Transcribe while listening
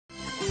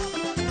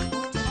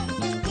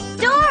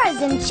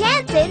Dora's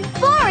Enchanted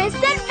Forest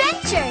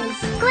Adventures.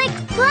 Click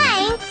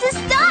play to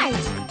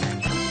start.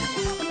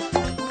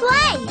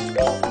 Play.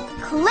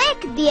 Click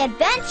the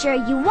adventure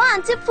you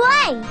want to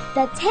play.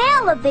 The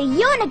Tale of the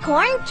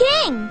Unicorn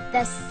King.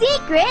 The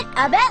Secret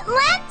of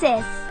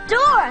Atlantis.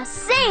 Dora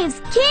saves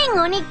King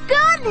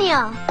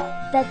Unicornio.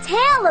 The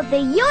Tale of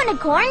the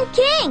Unicorn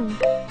King.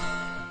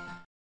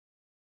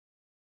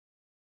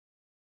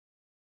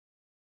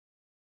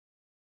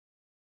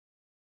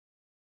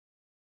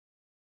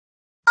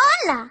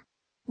 Hola!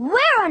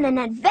 We're on an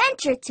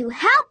adventure to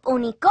help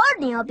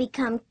Unicornio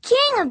become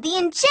king of the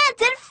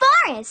Enchanted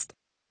Forest.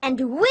 And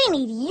we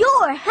need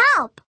your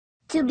help.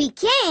 To be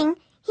king,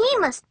 he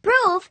must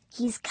prove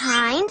he's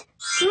kind,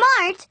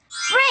 smart,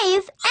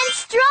 brave, and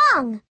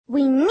strong.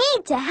 We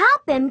need to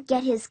help him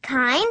get his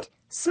kind,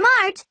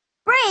 smart,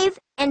 brave,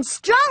 and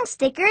strong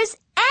stickers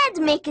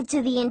and make it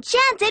to the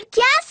Enchanted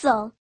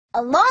Castle.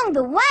 Along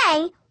the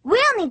way,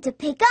 we'll need to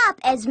pick up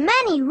as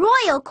many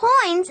royal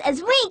coins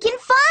as we can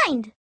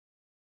find.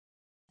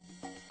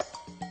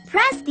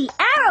 Press the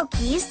arrow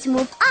keys to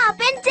move up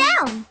and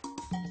down.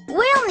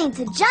 We'll need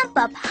to jump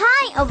up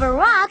high over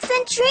rocks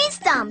and tree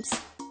stumps.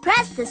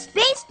 Press the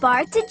space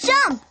bar to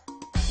jump.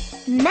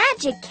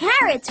 Magic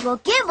carrots will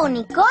give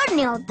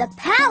Unicornio the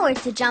power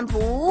to jump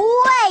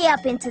way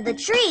up into the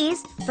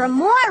trees for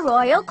more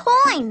royal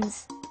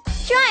coins.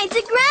 Try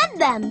to grab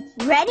them.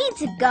 Ready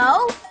to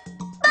go?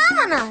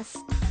 Vámonos!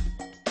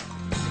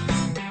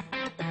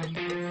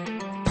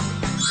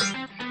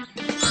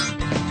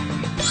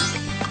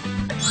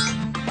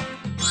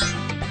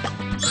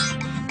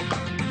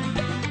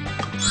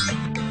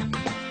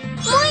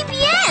 ¡Muy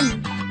bien!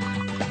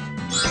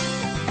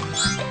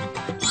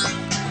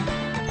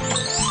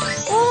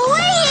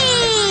 ¡Uy!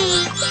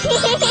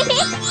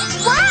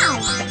 ¡Wow!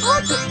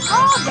 Look at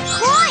all the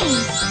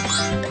coins!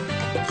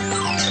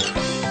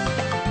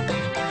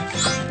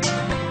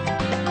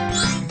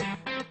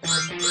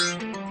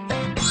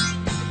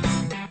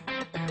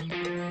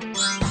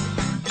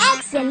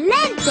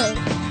 ¡Excelente!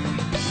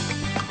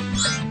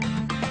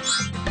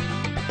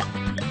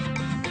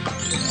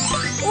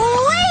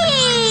 ¡Uy!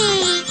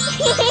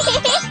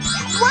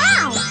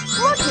 Wow!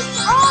 Look at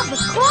all the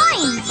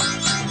coins!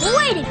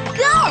 Way to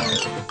go!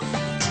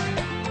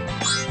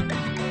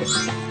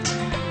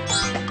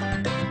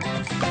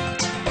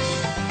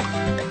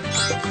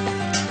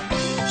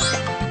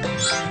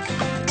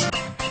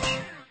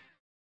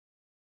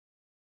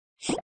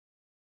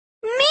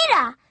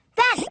 Mira!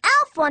 That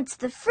elf wants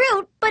the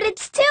fruit, but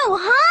it's too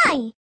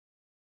high!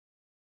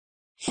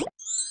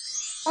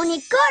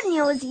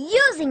 Unicornio is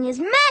using his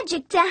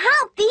magic to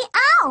help the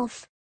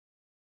elf!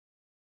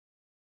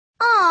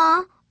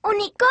 Aw,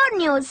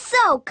 Unicornio is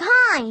so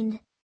kind!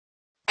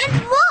 And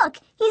look!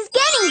 He's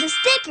getting the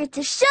sticker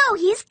to show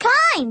he's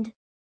kind!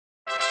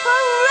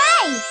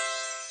 Hooray!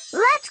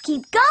 Let's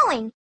keep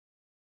going!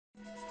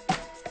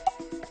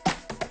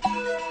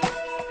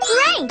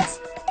 Great!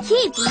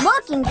 Keep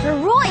looking for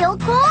royal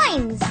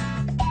coins!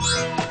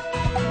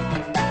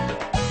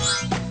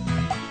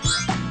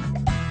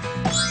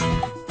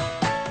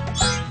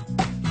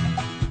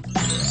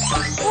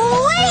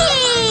 Whee!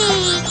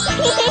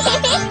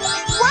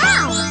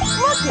 Wow!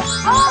 Look at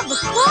all the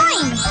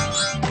coins!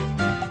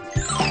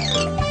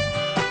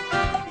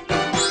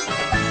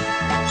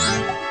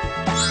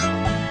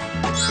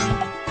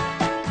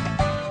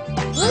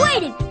 Way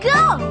to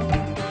go!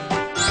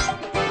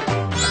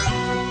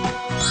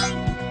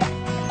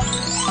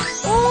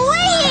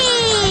 Whee!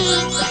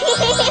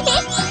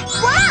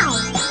 Wow!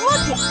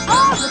 Look at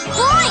all the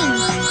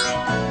coins!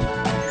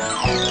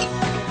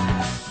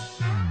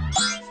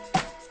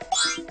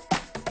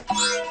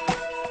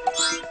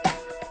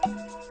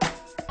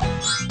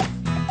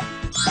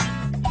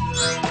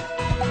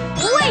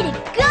 Way to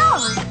go!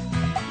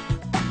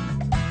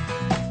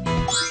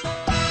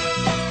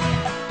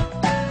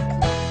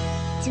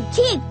 To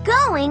keep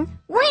going,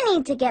 we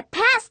need to get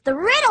past the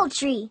riddle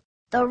tree.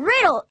 The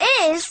riddle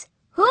is,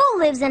 who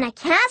lives in a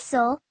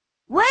castle,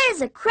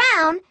 wears a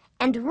crown,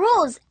 and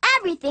rules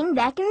everything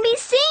that can be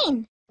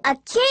seen? A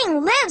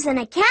king lives in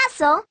a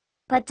castle,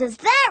 but does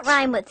that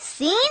rhyme with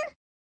seen?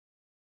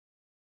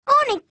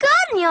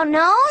 Unicornio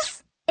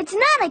knows! It's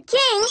not a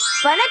king,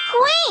 but a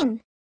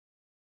queen!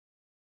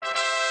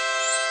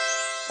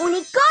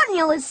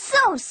 Unicornio is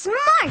so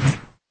smart!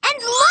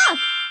 And look!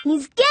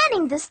 He's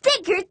getting the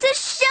sticker to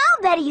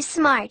show that he's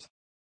smart!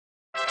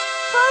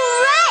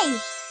 Hooray!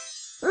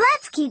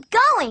 Let's keep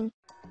going!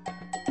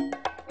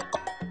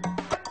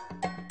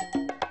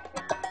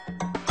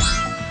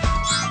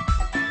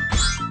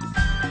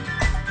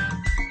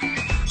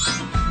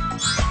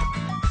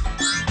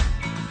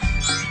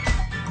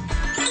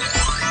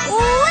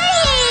 Whee!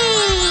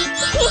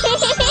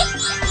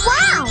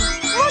 Wow!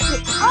 Look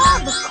at all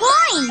the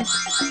coins!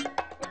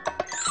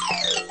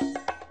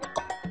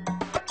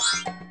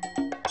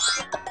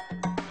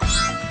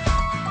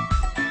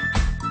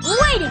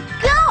 Way to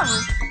go!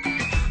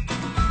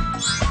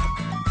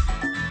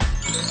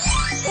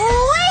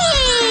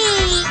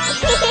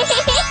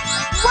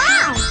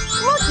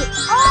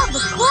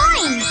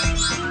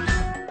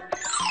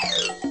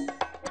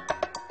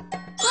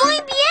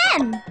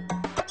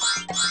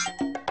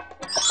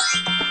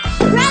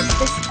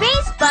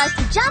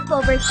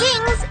 over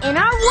things in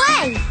our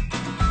way.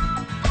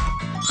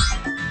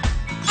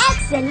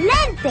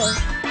 Excelente!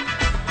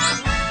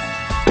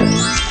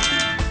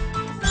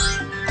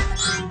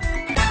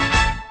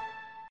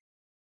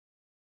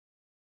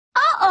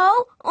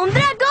 Uh-oh! Un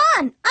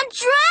dragón! A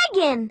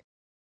dragon!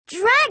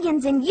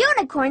 Dragons and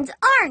unicorns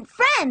aren't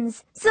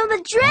friends, so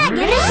the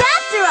dragon is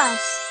after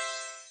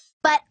us.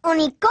 But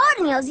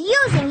Unicornio's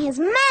using his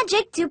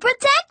magic to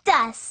protect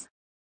us.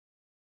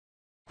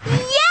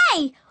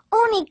 Yay!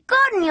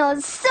 Unicornio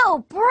is so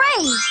brave!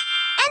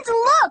 And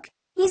look!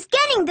 He's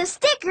getting the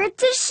sticker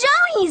to show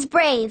he's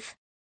brave!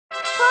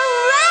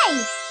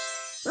 Hooray!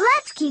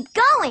 Let's keep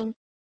going!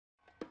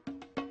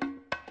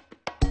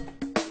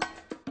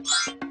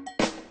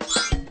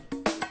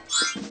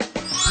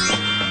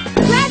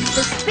 Press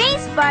the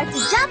space bar to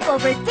jump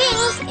over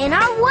things in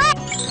our way!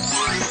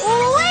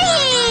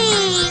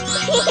 Whee!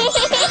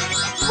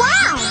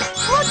 Wow!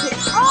 Look at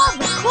all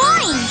the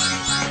coins!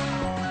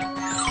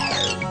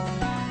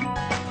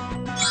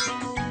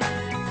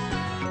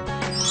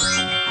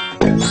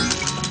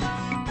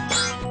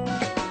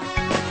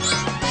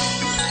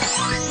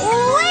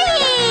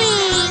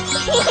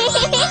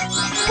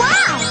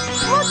 Wow!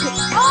 Look at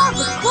all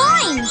the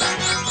coins!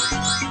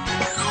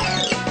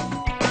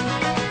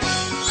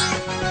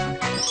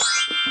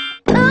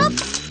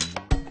 Oops!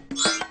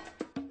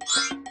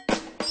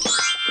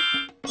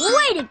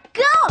 Way to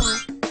go!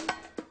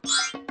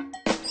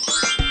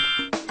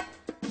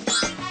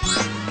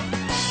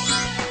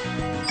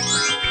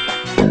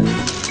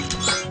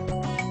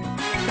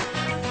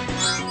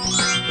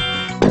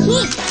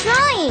 Keep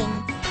trying!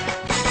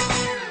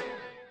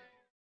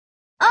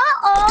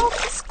 Uh-oh!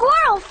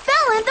 Squirrel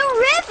fell in the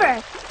river!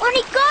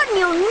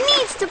 Unicornio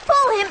needs to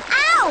pull him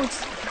out!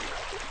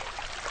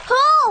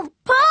 Pull!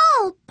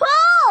 Pull!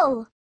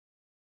 Pull!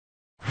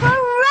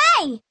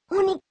 Hooray!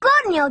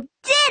 Unicornio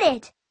did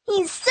it!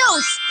 He's so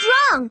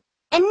strong!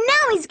 And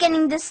now he's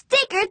getting the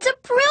sticker to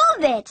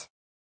prove it!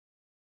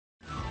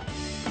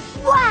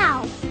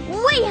 Wow!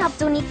 We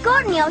helped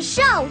Unicornio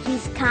show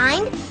he's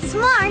kind,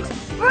 smart,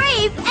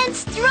 brave, and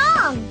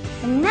strong!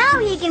 And now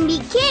he can be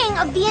king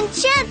of the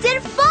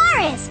Enchanted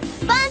Forest!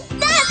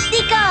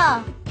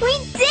 Fantastico! We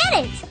did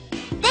it!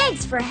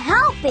 Thanks for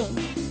helping!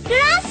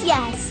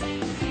 Gracias!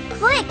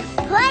 Click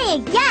play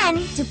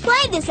again to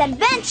play this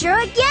adventure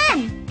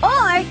again!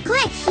 Or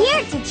click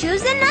here to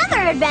choose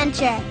another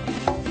adventure!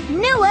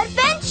 New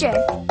adventure!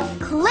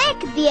 Click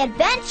the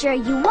adventure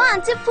you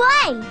want to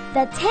play!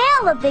 The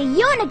Tale of the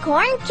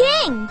Unicorn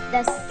King!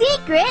 The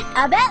Secret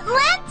of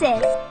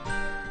Atlantis!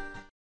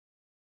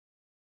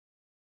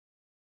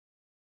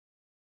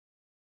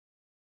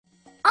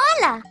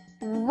 Hola!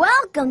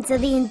 Welcome to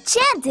the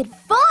Enchanted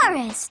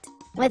Forest!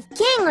 With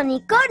King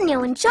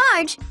Unicornio in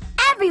charge,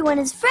 everyone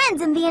is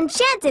friends in the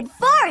Enchanted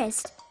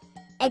Forest!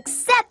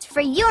 Except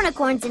for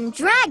unicorns and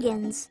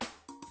dragons.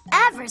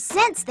 Ever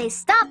since they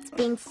stopped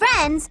being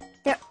friends,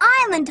 their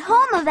island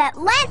home of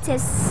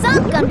Atlantis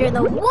sunk under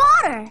the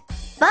water!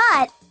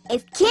 But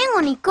if King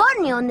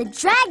Unicornio and the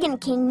Dragon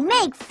King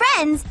make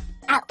friends,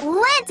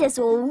 Atlantis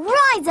will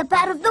rise up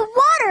out of the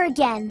water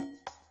again!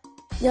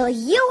 Will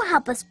you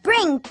help us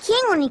bring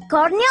King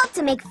Unicornio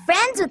to make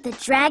friends with the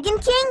Dragon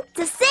King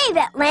to save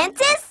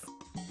Atlantis?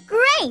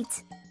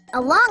 Great!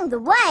 Along the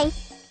way,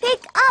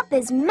 pick up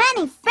as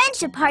many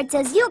friendship hearts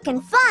as you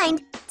can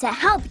find to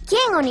help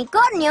King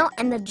Unicornio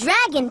and the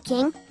Dragon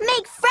King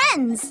make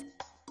friends.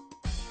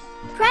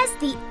 Press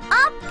the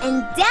up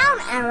and down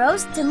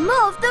arrows to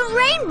move the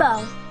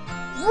rainbow.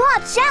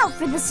 Watch out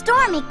for the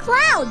stormy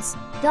clouds.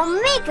 They'll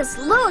make us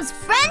lose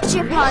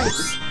friendship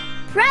hearts.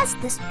 Press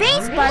the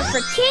spacebar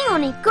for King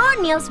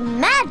Unicornio's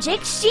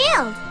magic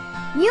shield.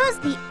 Use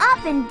the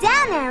up and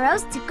down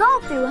arrows to go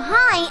through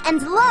high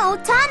and low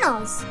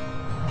tunnels.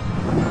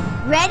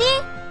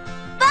 Ready?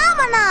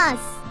 Vámonos!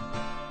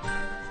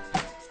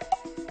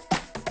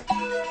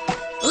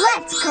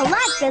 Let's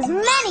collect as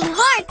many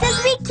hearts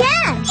as we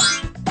can!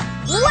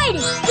 Way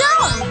to go!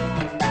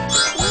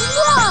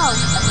 Whoa!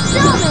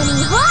 So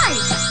many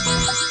hearts!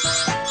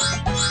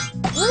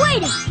 Way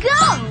to go!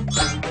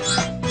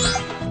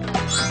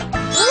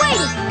 Way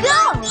to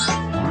go!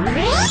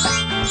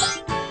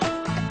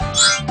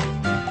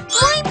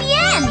 Muy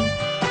bien!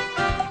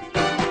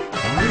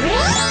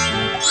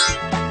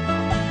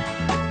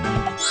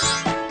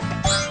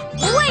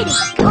 Way to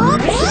go!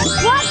 Oops!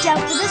 Watch out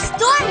for the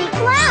stormy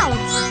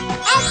clouds!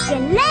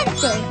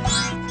 Excelente!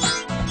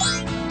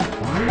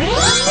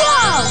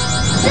 Whoa!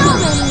 So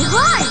many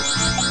hearts!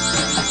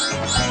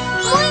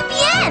 Muy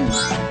bien!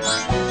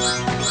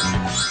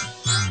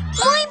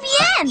 Muy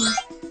bien!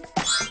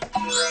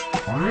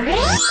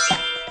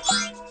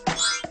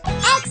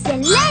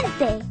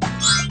 Excelente!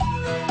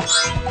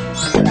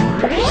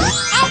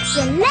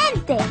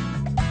 Excelente!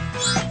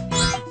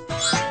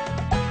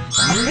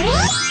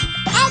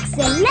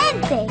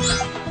 Excelente!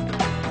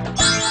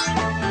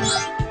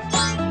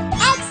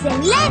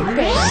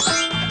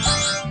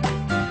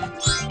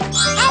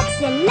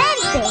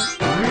 Excelente!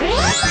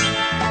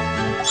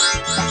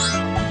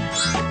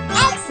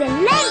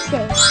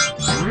 Excelente!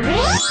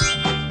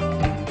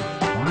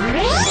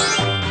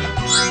 Excelente!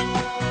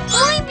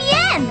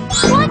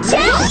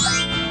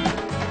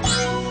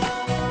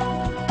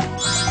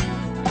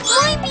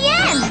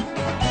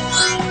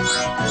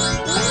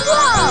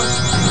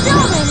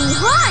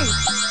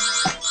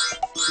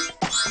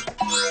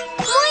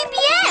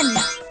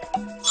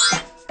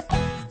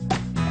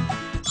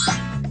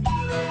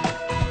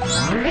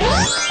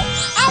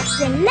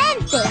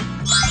 Excelente!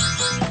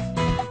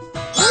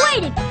 Way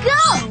to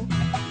go!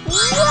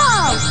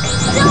 Whoa!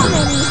 So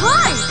many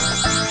hearts!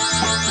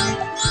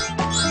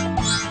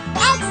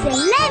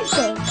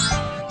 Excelente!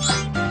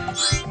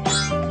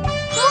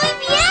 Muy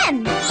bien!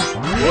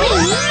 We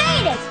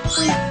made it!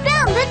 We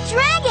found the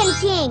Dragon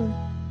King!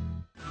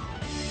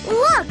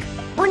 Look!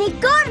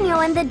 Unicornio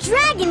and the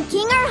Dragon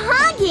King are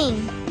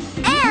hugging!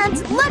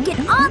 And look at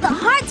all the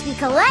hearts we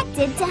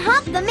collected to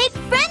help them make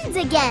friends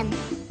again!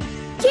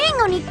 King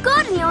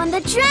Unicornio and the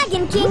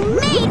Dragon King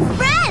made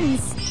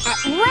friends!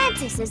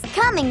 Atlantis is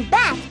coming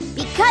back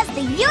because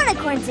the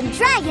unicorns and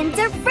dragons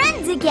are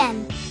friends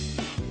again!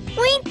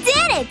 We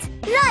did it!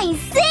 Lo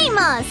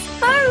hicimos!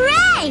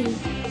 Hooray!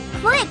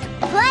 Click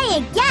play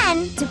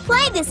again to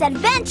play this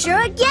adventure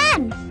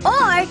again.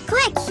 Or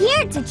click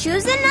here to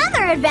choose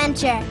another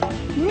adventure.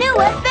 New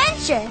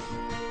adventure.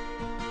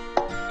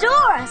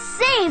 Dora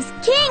saves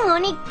King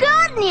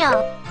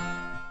Unicornio.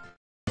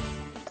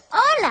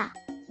 Hola!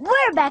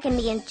 We're back in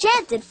the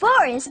Enchanted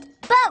Forest,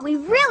 but we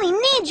really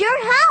need your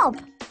help.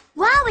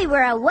 While we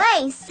were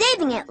away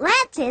saving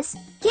Atlantis,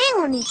 King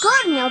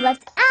Unicornio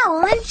left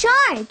Owl in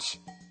charge.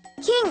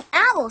 King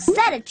Owl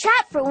set a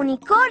trap for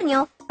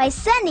Unicornio by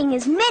sending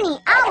his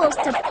many owls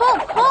to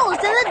poke holes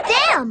in the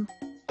dam.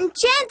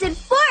 Enchanted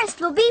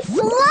Forest will be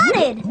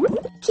flooded.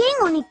 King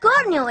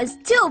Unicornio is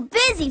too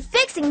busy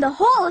fixing the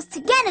holes to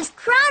get his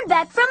crown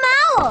back from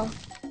Owl.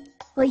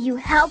 Will you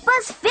help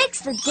us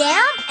fix the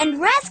dam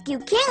and rescue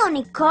King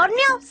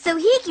Unicornio so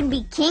he can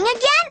be king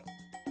again?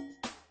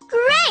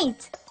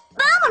 Great!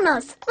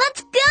 Vámonos!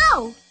 Let's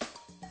go!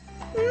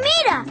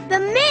 Mira! The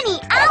mini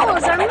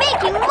owls are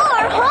making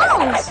more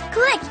holes!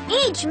 Click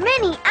each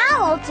mini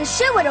owl to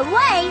shoo it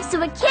away so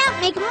it can't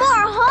make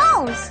more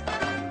holes!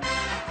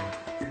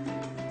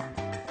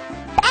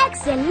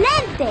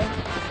 Excelente!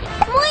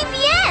 Muy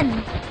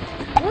bien!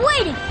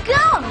 Way to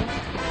go!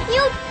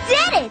 You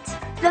did it!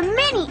 The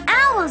mini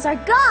owls are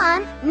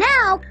gone.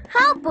 Now,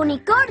 help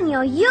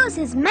Unicornio use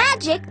his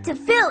magic to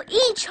fill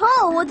each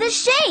hole with a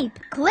shape.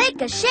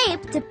 Click a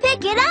shape to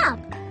pick it up.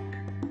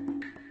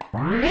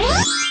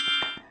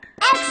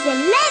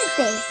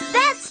 Excelente!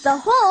 That's the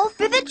hole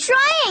for the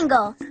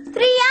triangle.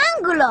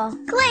 Triángulo.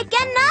 Click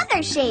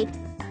another shape.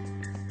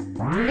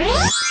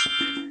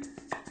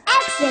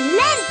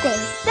 Excelente!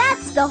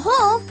 That's the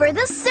hole for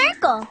the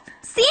circle.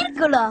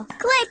 Círculo.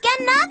 Click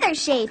another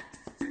shape.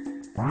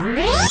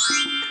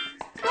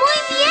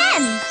 Muy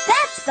bien!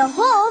 That's the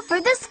hole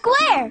for the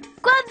square.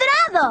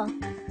 Cuadrado.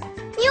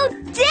 You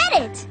did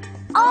it!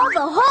 All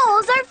the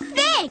holes are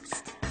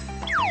fixed.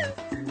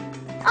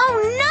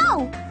 Oh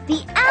no!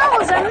 The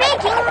owls are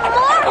making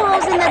more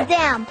holes in the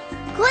dam.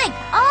 Click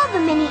all the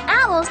mini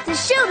owls to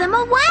shoo them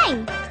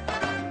away.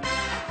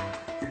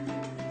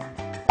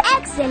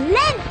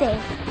 Excelente!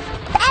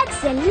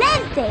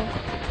 Excelente!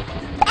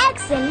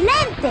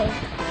 Excelente!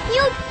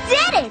 You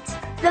did it!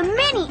 The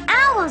mini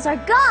owls are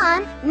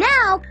gone.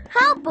 Now,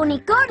 help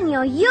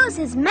Unicornio use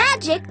his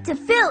magic to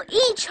fill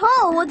each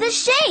hole with a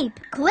shape.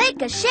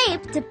 Click a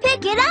shape to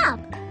pick it up.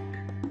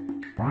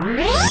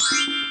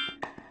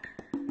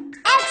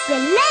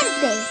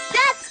 Excelente!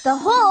 That's the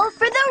hole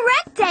for the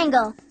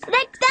rectangle.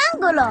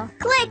 Rectángulo.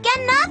 Click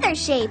another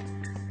shape.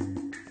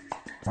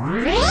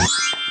 Muy bien!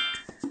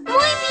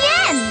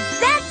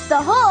 That's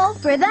the hole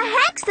for the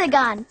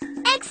hexagon.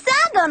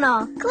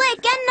 Hexágono.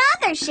 Click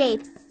another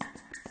shape.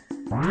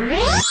 Muy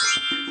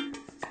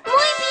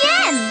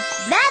bien!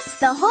 That's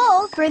the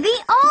hole for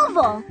the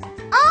oval.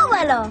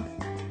 Óvalo.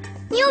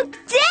 You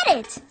did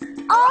it!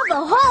 All the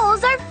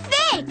holes are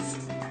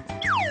fixed.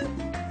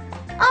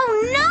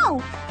 Oh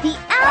no! The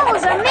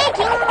owls are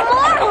making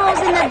more holes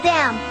in the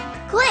dam.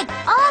 Click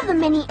all the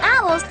mini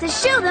owls to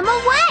shoo them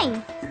away.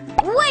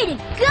 Way to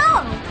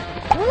go!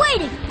 Way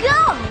to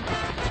go!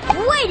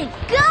 Way to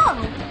go!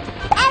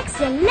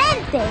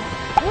 Excelente!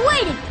 Way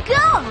to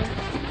go!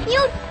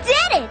 You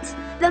did it!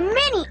 The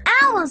mini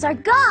owls are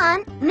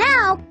gone.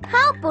 Now,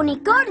 help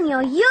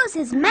Unicornio use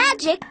his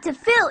magic to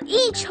fill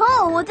each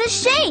hole with a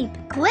shape.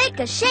 Click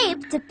a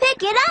shape to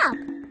pick it up.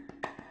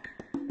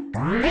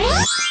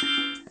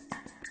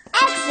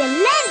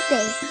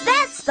 Excelente!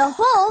 That's the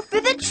hole for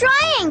the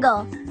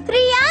triangle.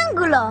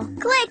 Triángulo.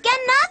 Click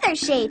another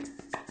shape.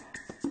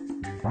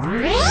 Muy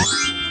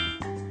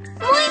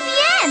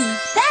bien!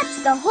 That's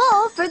the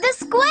hole for the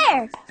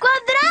square.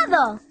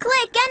 Cuadrado.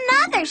 Click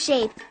another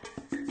shape.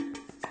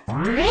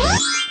 Muy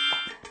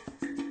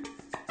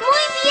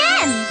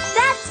bien!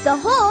 That's the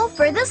hole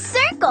for the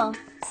circle.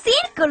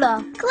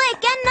 Círculo.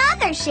 Click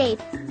another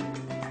shape.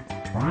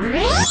 Muy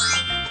bien!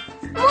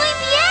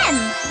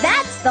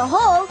 That's the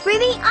hole for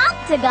the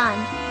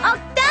octagon.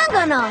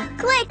 Octágono.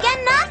 Click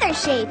another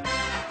shape.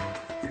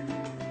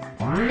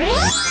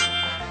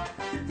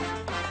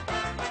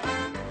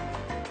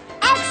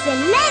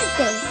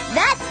 Excelente!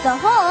 That's the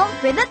hole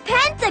for the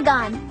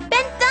pentagon.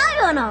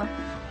 Pentágono.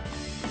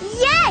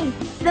 Yay!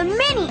 The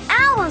mini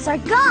owls are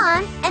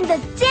gone and the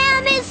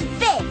dam is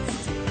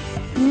fixed.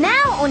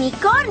 Now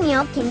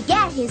Unicornio can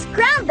get his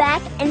crown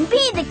back and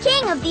be the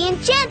king of the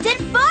Enchanted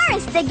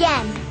Forest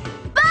again.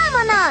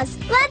 Vámonos!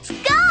 Let's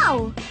go!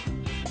 Wow!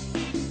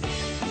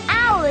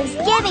 Owl is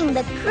giving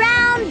the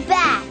crown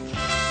back.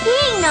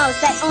 He knows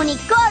that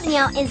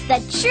Unicornio is the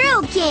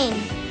true king.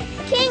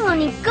 King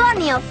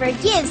Unicornio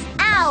forgives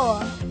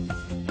Owl.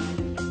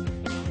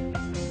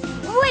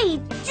 We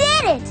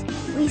did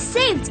it! We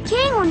saved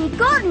King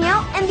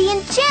Unicornio and the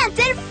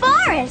Enchanted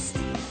Forest.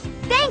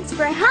 Thanks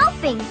for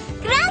helping.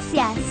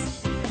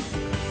 Gracias.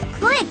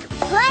 Click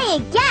play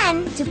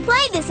again to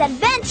play this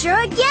adventure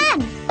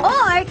again.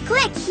 Or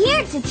click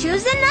here to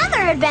choose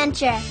another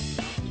adventure.